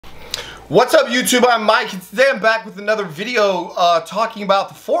What's up, YouTube? I'm Mike, and today I'm back with another video talking about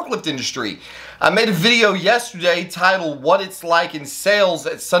the forklift industry. I made a video yesterday titled What It's Like in Sales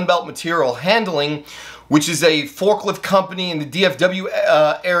at Sunbelt Material Handling, which is a forklift company in the DFW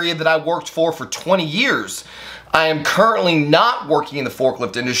area that I worked for 20 years. I am currently not working in the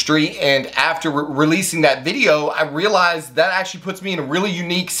forklift industry, and after releasing that video, I realized that actually puts me in a really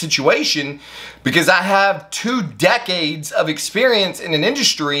unique situation because I have 2 decades of experience in an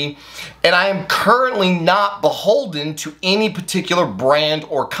industry, and I am currently not beholden to any particular brand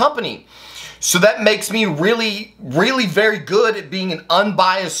or company. So that makes me really very good at being an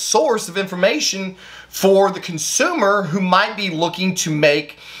unbiased source of information for the consumer who might be looking to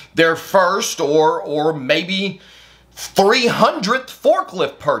make their first or maybe 300th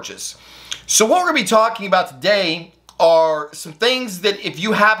forklift purchase. So what we're going to be talking about today are some things that if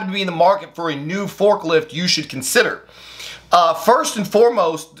you happen to be in the market for a new forklift, you should consider. First and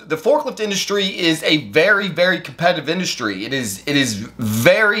foremost, the forklift industry is a very competitive industry. It is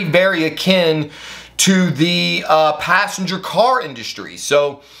very akin to the passenger car industry.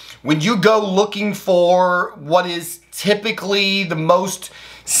 So when you go looking for what is typically the most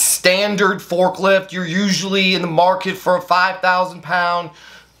standard forklift, you're usually in the market for a 5,000 pound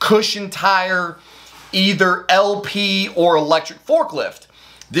cushion tire, either LP or electric forklift.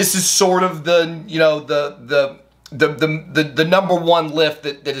 This is sort of the, you know, the number one lift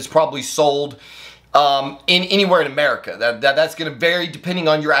that is probably sold anywhere in America. That's going to vary depending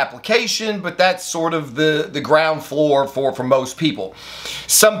on your application, but that's sort of the ground floor for most people.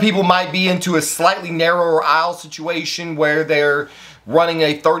 Some people might be into a slightly narrower aisle situation where they're running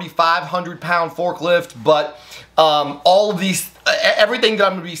a 3,500 pound forklift, but all of these, everything that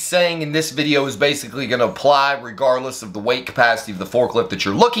I'm going to be saying in this video is basically going to apply regardless of the weight capacity of the forklift that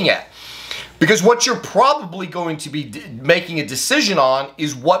you're looking at. Because what you're probably going to be making a decision on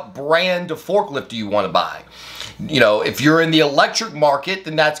is what brand of forklift do you want to buy. You know, if you're in the electric market,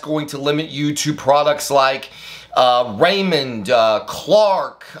 then that's going to limit you to products like Raymond,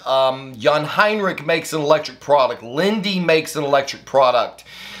 Clark, Jungheinrich makes an electric product, Lindy makes an electric product.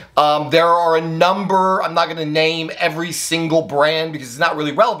 There are a number, I'm not going to name every single brand because it's not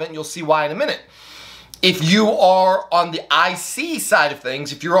really relevant, and you'll see why in a minute. If you are on the IC side of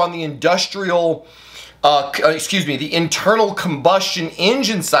things, if you're on the industrial, the internal combustion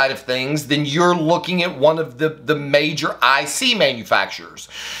engine side of things, then you're looking at one of the major IC manufacturers.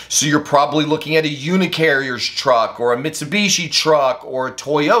 So you're probably looking at a Unicarrier's truck, or a Mitsubishi truck, or a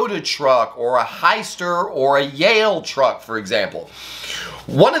Toyota truck, or a Hyster, or a Yale truck, for example.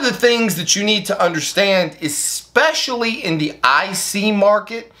 One of the things that you need to understand, especially in the IC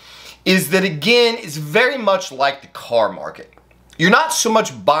market, is that, again, it's very much like the car market. You're not so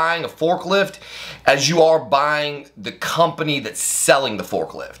much buying a forklift as you are buying the company that's selling the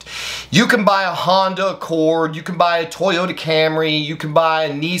forklift. You can buy a Honda Accord, you can buy a Toyota Camry, you can buy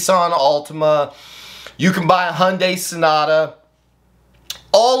a Nissan Altima, you can buy a Hyundai Sonata.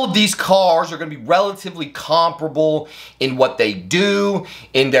 All of these cars are going to be relatively comparable in what they do,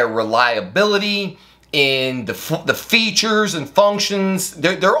 in their reliability, in the features and functions.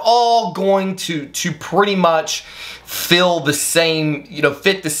 They're all going to pretty much fill the same,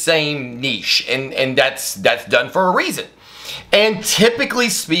 fit the same niche, and that's done for a reason. And typically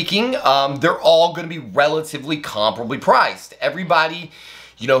speaking, they're all going to be relatively comparably priced. Everybody,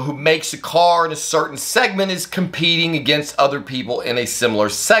 who makes a car in a certain segment is competing against other people in a similar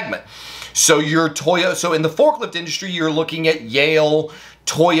segment. So so in the forklift industry, you're looking at Yale,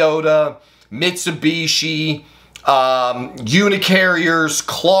 Toyota, Mitsubishi, Unicarriers,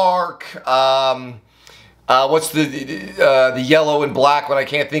 Clark, what's the yellow and black one I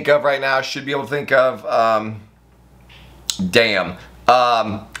can't think of right now? I should be able to think of,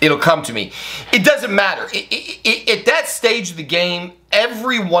 it'll come to me. It doesn't matter. At that stage of the game,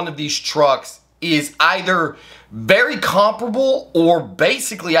 every one of these trucks is either very comparable or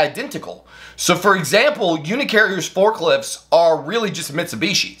basically identical. So for example, Unicarrier's forklifts are really just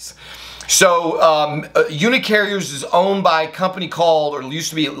Mitsubishis. So Unicarriers is owned by a company called, or used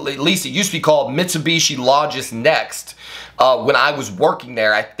to be, at least it used to be called Mitsubishi Logis Next when I was working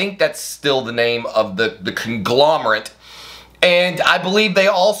there. I think that's still the name of the conglomerate. And I believe they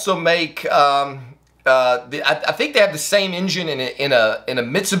also make, I think they have the same engine in a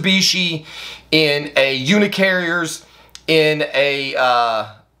Mitsubishi, in a Unicarriers, in a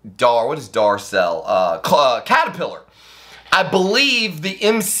what does DAR sell? Caterpillar. I believe the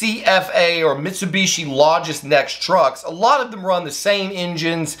MCFA or Mitsubishi Logis Next trucks, a lot of them run the same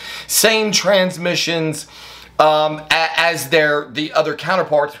engines, same transmissions, as the other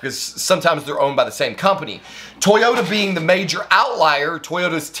counterparts, because sometimes they're owned by the same company. Toyota being the major outlier,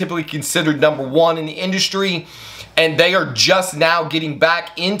 Toyota is typically considered #1 in the industry, and they are just now getting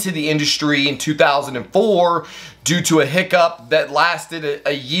back into the industry in 2004 due to a hiccup that lasted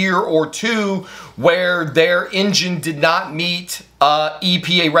a year or two where their engine did not meet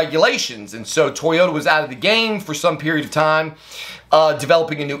EPA regulations. And so Toyota was out of the game for some period of time,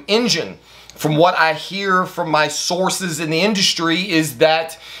 developing a new engine. From what I hear from my sources in the industry is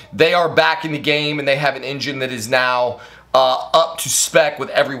that they are back in the game and they have an engine that is now up to spec with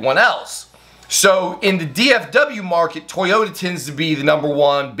everyone else. So in the DFW market, Toyota tends to be the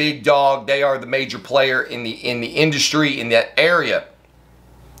 #1 big dog. They are the major player in the industry in that area.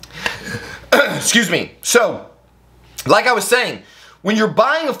 Excuse me. So, like I was saying, when you're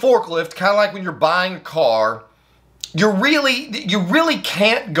buying a forklift, kind of like when you're buying a car, you really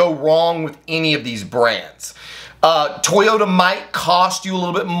can't go wrong with any of these brands. Toyota might cost you a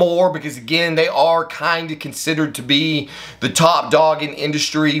little bit more because, again, they are kind of considered to be the top dog in the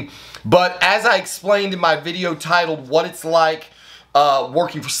industry. But as I explained in my video titled What It's Like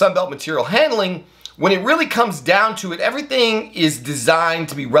Working for Sunbelt Material Handling, when it really comes down to it, everything is designed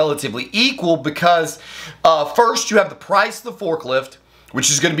to be relatively equal because first you have the price of the forklift,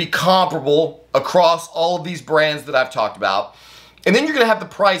 which is going to be comparable across all of these brands that I've talked about. And then you're going to have the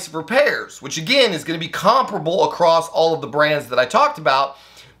price of repairs, which again is going to be comparable across all of the brands that I talked about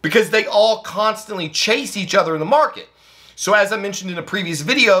because they all constantly chase each other in the market. So as I mentioned in a previous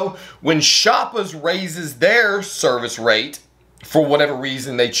video, when Shoppa's raises their service rate, for whatever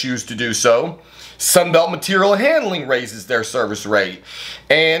reason they choose to do so, Sunbelt Material Handling raises their service rate,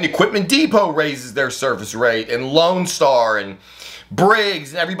 and Equipment Depot raises their service rate, and Lone Star and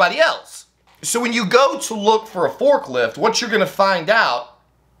Briggs and everybody else. So when you go to look for a forklift, what you're going to find out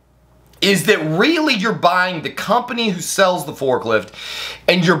is that really you're buying the company who sells the forklift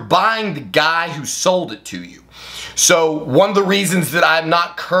and you're buying the guy who sold it to you. So one of the reasons that I'm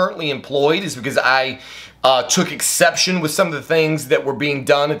not currently employed is because I took exception with some of the things that were being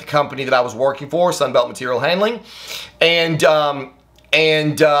done at the company that I was working for, Sunbelt Material Handling.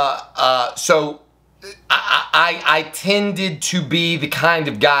 So I tended to be the kind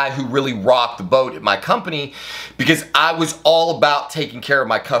of guy who really rocked the boat at my company because I was all about taking care of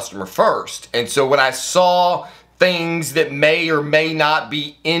my customer first. And so when I saw things that may or may not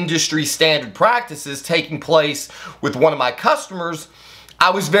be industry standard practices taking place with one of my customers,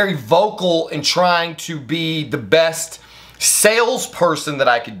 I was very vocal in trying to be the best salesperson that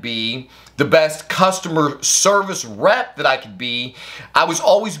I could be, the best customer service rep that I could be. I was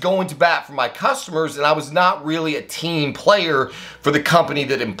always going to bat for my customers, and I was not really a team player for the company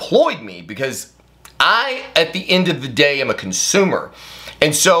that employed me because I, at the end of the day, am a consumer.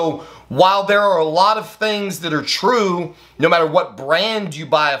 And so while there are a lot of things that are true, no matter what brand you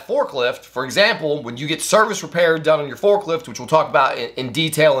buy a forklift, for example, when you get service repair done on your forklift, which we'll talk about in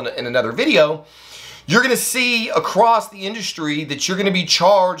detail in another video, you're going to see across the industry that you're going to be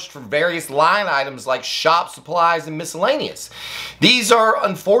charged for various line items like shop supplies and miscellaneous. These are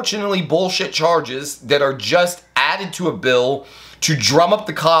unfortunately bullshit charges that are just added to a bill to drum up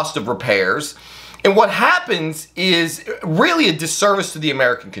the cost of repairs. And what happens is really a disservice to the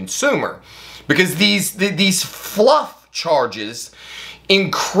American consumer because these fluff charges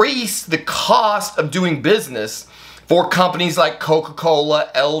increase the cost of doing business for companies like Coca-Cola,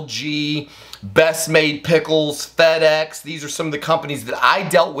 LG, Best Made Pickles, FedEx. These are some of the companies that I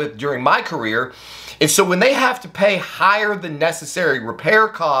dealt with during my career. And so when they have to pay higher than necessary repair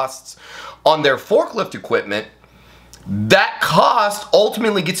costs on their forklift equipment, that cost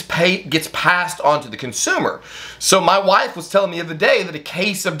ultimately gets passed on to the consumer. So my wife was telling me the other day that a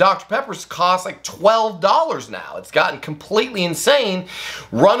case of Dr. Pepper's costs like $12 now. It's gotten completely insane.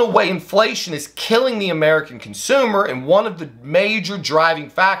 Runaway inflation is killing the American consumer, and one of the major driving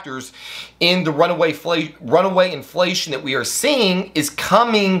factors in the runaway inflation that we are seeing is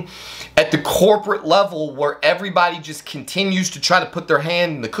coming at the corporate level where everybody just continues to try to put their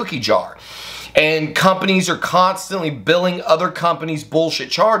hand in the cookie jar. And companies are constantly billing other companies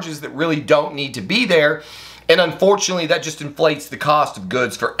bullshit charges that really don't need to be there. And unfortunately, that just inflates the cost of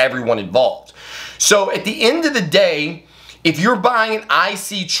goods for everyone involved. So at the end of the day, if you're buying an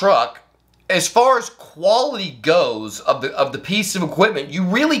IC truck, as far as quality goes of the piece of equipment, you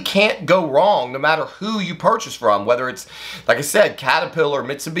really can't go wrong no matter who you purchase from, whether it's, like I said, Caterpillar,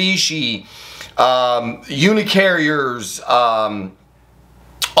 Mitsubishi, Unicarriers,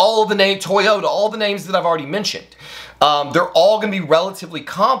 all of the names, Toyota, all the names that I've already mentioned. They're all going to be relatively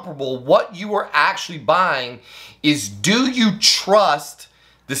comparable. What you are actually buying is, do you trust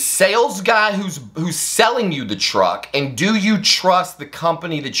the sales guy who's selling you the truck, and do you trust the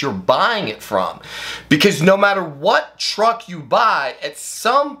company that you're buying it from? Because no matter what truck you buy, at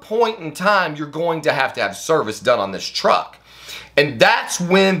some point in time, you're going to have service done on this truck. And that's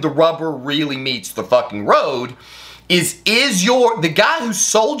when the rubber really meets the fucking road. Is the guy who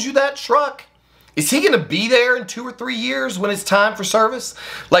sold you that truck, is he going to be there in 2 or 3 years when it's time for service?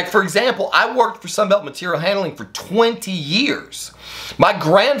 Like, for example, I worked for Sunbelt Material Handling for 20 years. My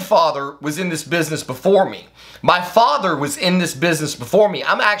grandfather was in this business before me. My father was in this business before me.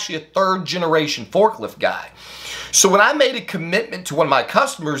 I'm actually a 3rd generation forklift guy. So when I made a commitment to one of my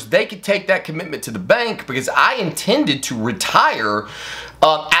customers, they could take that commitment to the bank because I intended to retire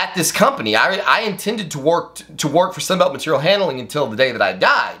at this company. I intended to work for Sunbelt Material Handling until the day that I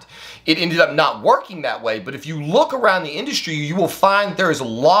died. It ended up not working that way, but if you look around the industry, you will find there is a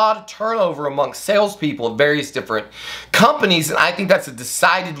lot of turnover amongst salespeople at various different companies, and I think that's a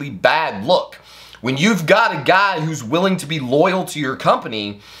decidedly bad look. When you've got a guy who's willing to be loyal to your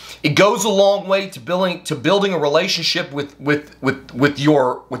company, it goes a long way to building a relationship with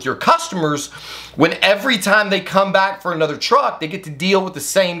your customers, when every time they come back for another truck, they get to deal with the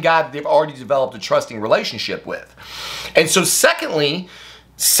same guy that they've already developed a trusting relationship with. And so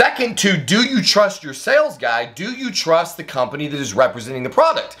second to, do you trust your sales guy? Do you trust the company that is representing the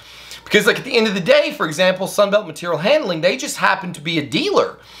product? Because like at the end of the day, for example, Sunbelt Material Handling, they just happen to be a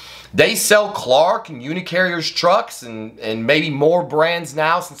dealer. They sell Clark and Unicarrier's trucks and maybe more brands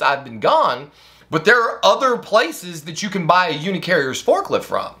now since I've been gone, but there are other places that you can buy a Unicarrier's forklift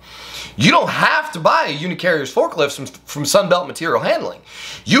from. You don't have to buy a Unicarrier's forklift from Sunbelt Material Handling.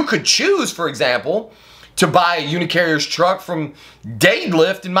 You could choose, for example, to buy a Unicarrier's truck from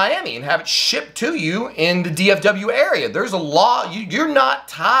Dadelift in Miami and have it shipped to you in the DFW area. There's a law. You're not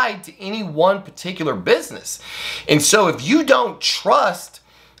tied to any one particular business. And so if you don't trust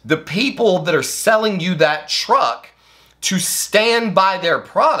the people that are selling you that truck to stand by their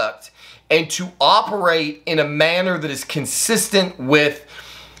product and to operate in a manner that is consistent with,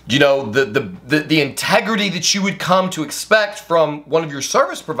 you know, the integrity that you would come to expect from one of your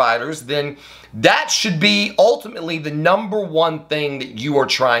service providers, then that should be ultimately the #1 thing that you are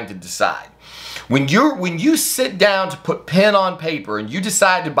trying to decide. When you sit down to put pen on paper and you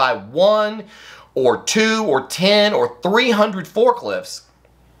decide to buy 1 or 2 or 10 or 300 forklifts,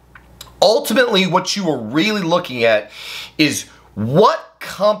 ultimately what you are really looking at is, what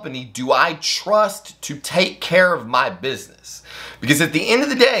company do I trust to take care of my business? Because at the end of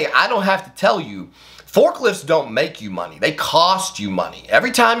the day, I don't have to tell you, forklifts don't make you money. They cost you money. Every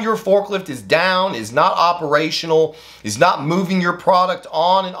time your forklift is down, is not operational, is not moving your product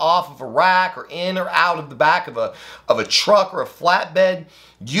on and off of a rack or in or out of the back of a truck or a flatbed,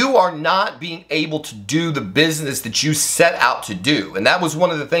 you are not being able to do the business that you set out to do. And that was one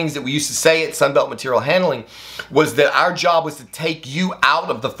of the things that we used to say at Sunbelt Material Handling, was that our job was to take you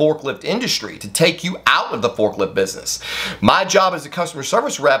out of the forklift industry, to take you out of the forklift business. My job as a customer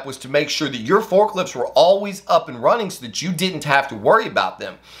service rep was to make sure that your forklifts were always up and running so that you didn't have to worry about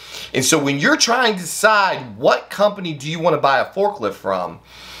them. And so when you're trying to decide what company do you want to buy a forklift from,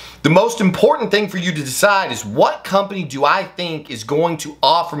 the most important thing for you to decide is, what company do I think is going to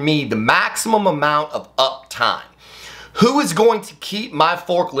offer me the maximum amount of uptime? Who is going to keep my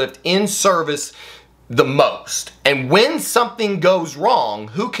forklift in service the most? And when something goes wrong,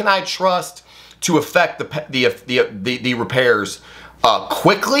 who can I trust to effect the repairs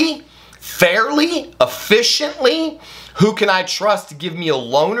quickly, fairly, efficiently? Who can I trust to give me a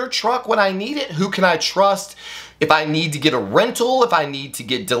loaner truck when I need it? Who can I trust if I need to get a rental, if I need to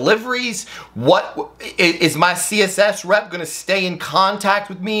get deliveries? What is my CSS rep going to stay in contact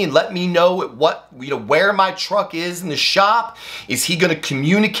with me and let me know where my truck is in the shop? Is he going to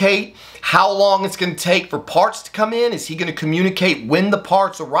communicate how long it's going to take for parts to come in? Is he going to communicate when the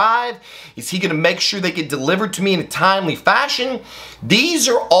parts arrive? Is he going to make sure they get delivered to me in a timely fashion? These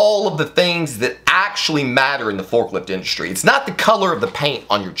are all of the things that actually matter in the forklift industry. It's not the color of the paint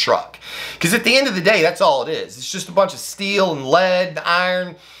on your truck. Because at the end of the day, that's all it is. It's just a bunch of steel and lead and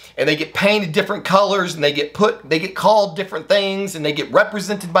iron, and they get painted different colors, and they get called different things, and they get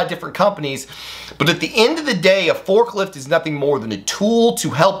represented by different companies. But at the end of the day, a forklift is nothing more than a tool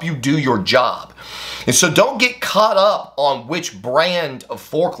to help you do your job. And so don't get caught up on which brand of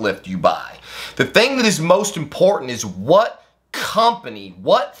forklift you buy. The thing that is most important is, what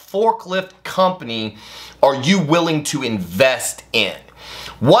forklift company are you willing to invest in?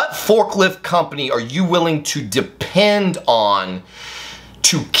 What forklift company are you willing to depend on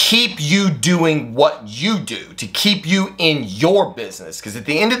to keep you doing what you do, to keep you in your business. Because at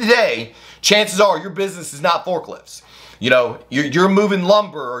the end of the day, chances are your business is not forklifts. You know, you're moving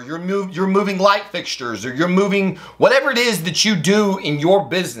lumber, or you're moving light fixtures, or you're moving whatever it is that you do in your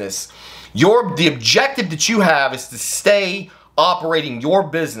business. The objective that you have is to stay operating your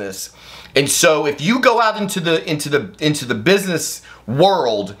business. And so if you go out into the business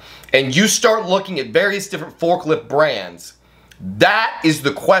world and you start looking at various different forklift brands, that is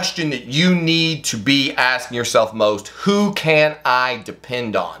the question that you need to be asking yourself most. Who can I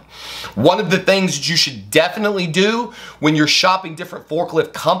depend on? One of the things that you should definitely do when you're shopping different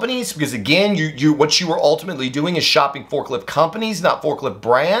forklift companies, because again, what you are ultimately doing is shopping forklift companies, not forklift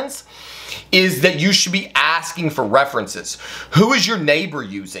brands, is that you should be asking for references. Who is your neighbor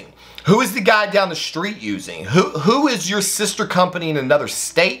using? Who is the guy down the street using? Who is your sister company in another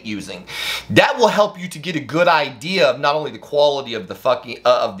state using? That will help you to get a good idea of not only the quality of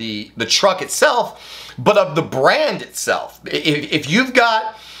the truck itself, but of the brand itself. If you've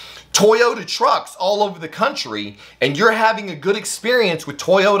got Toyota trucks all over the country and you're having a good experience with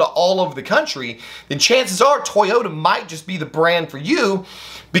Toyota all over the country, then chances are Toyota might just be the brand for you,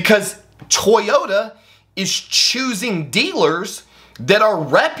 because Toyota is choosing dealers that are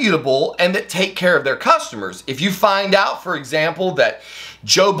reputable and that take care of their customers. If you find out, for example, that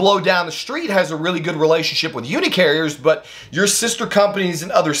Joe Blow down the street has a really good relationship with Unicarriers, but your sister companies in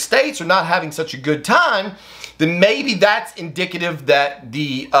other states are not having such a good time, then maybe that's indicative that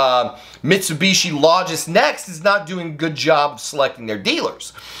the Mitsubishi Logis Next is not doing a good job of selecting their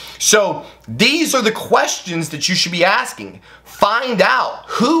dealers. So these are the questions that you should be asking. Find out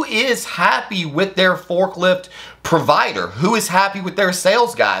who is happy with their forklift provider, who is happy with their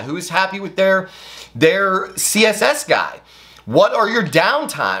sales guy, who is happy with their CSS guy. What are your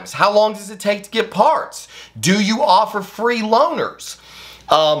downtimes? How long does it take to get parts? Do you offer free loaners?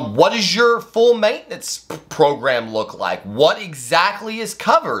 What does your full maintenance program look like? What exactly is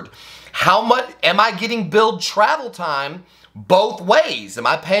covered? How much am I getting billed travel time both ways? Am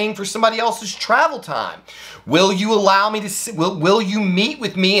I paying for somebody else's travel time? Will you allow me to, will you meet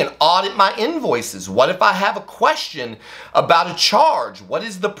with me and audit my invoices? What if I have a question about a charge? What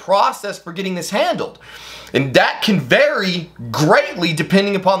is the process for getting this handled? And that can vary greatly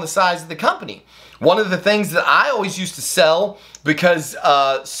depending upon the size of the company. One of the things that I always used to sell, because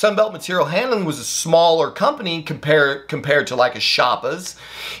Sunbelt Material Handling was a smaller company compared to like a Shoppa's,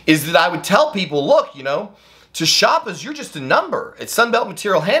 is that I would tell people, look, you know, to Shoppa's, you're just a number. At Sunbelt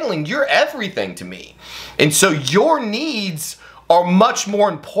Material Handling, you're everything to me. And so your needs are much more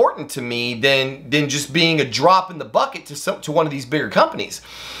important to me than just being a drop in the bucket to one of these bigger companies.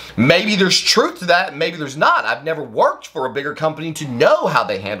 Maybe there's truth to that, maybe there's not. I've never worked for a bigger company to know how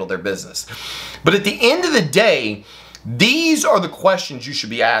they handle their business. But at the end of the day, these are the questions you should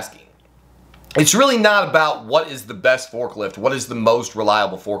be asking. It's really not about what is the best forklift, what is the most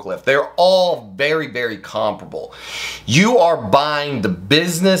reliable forklift. They're all very, very comparable. You are buying the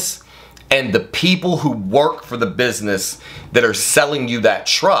business and the people who work for the business that are selling you that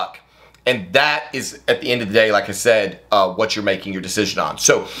truck. And that is, at the end of the day, like I said, what you're making your decision on.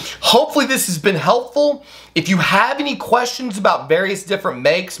 So hopefully this has been helpful. If you have any questions about various different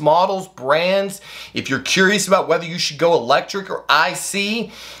makes, models, brands, if you're curious about whether you should go electric or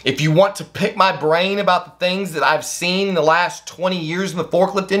IC, if you want to pick my brain about the things that I've seen in the last 20 years in the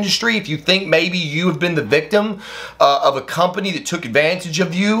forklift industry, if you think maybe you have been the victim of a company that took advantage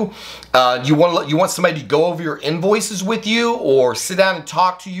of you, you want somebody to go over your invoices with you or sit down and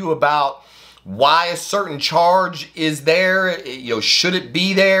talk to you about why a certain charge is there, you know, should it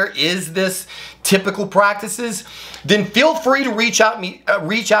be there, is this typical practices, then feel free to reach out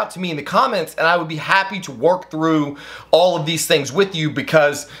to me in the comments, and I would be happy to work through all of these things with you,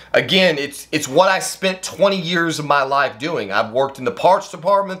 because again, it's what I spent 20 years of my life doing. I've worked in the parts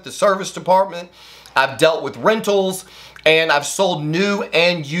department, the service department, I've dealt with rentals, and I've sold new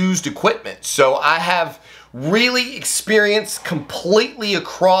and used equipment. So I have really experienced completely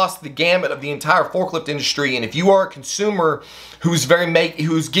across the gamut of the entire forklift industry. And if you are a consumer who's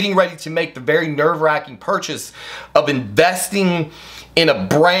getting ready to make the very nerve-wracking purchase of investing in a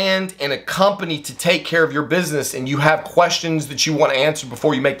brand and a company to take care of your business, and you have questions that you want to answer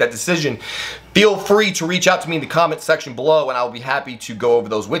before you make that decision, feel free to reach out to me in the comment section below, and I'll be happy to go over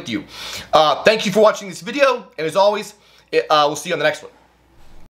those with you. Thank you for watching this video, and as always, we'll see you on the next one.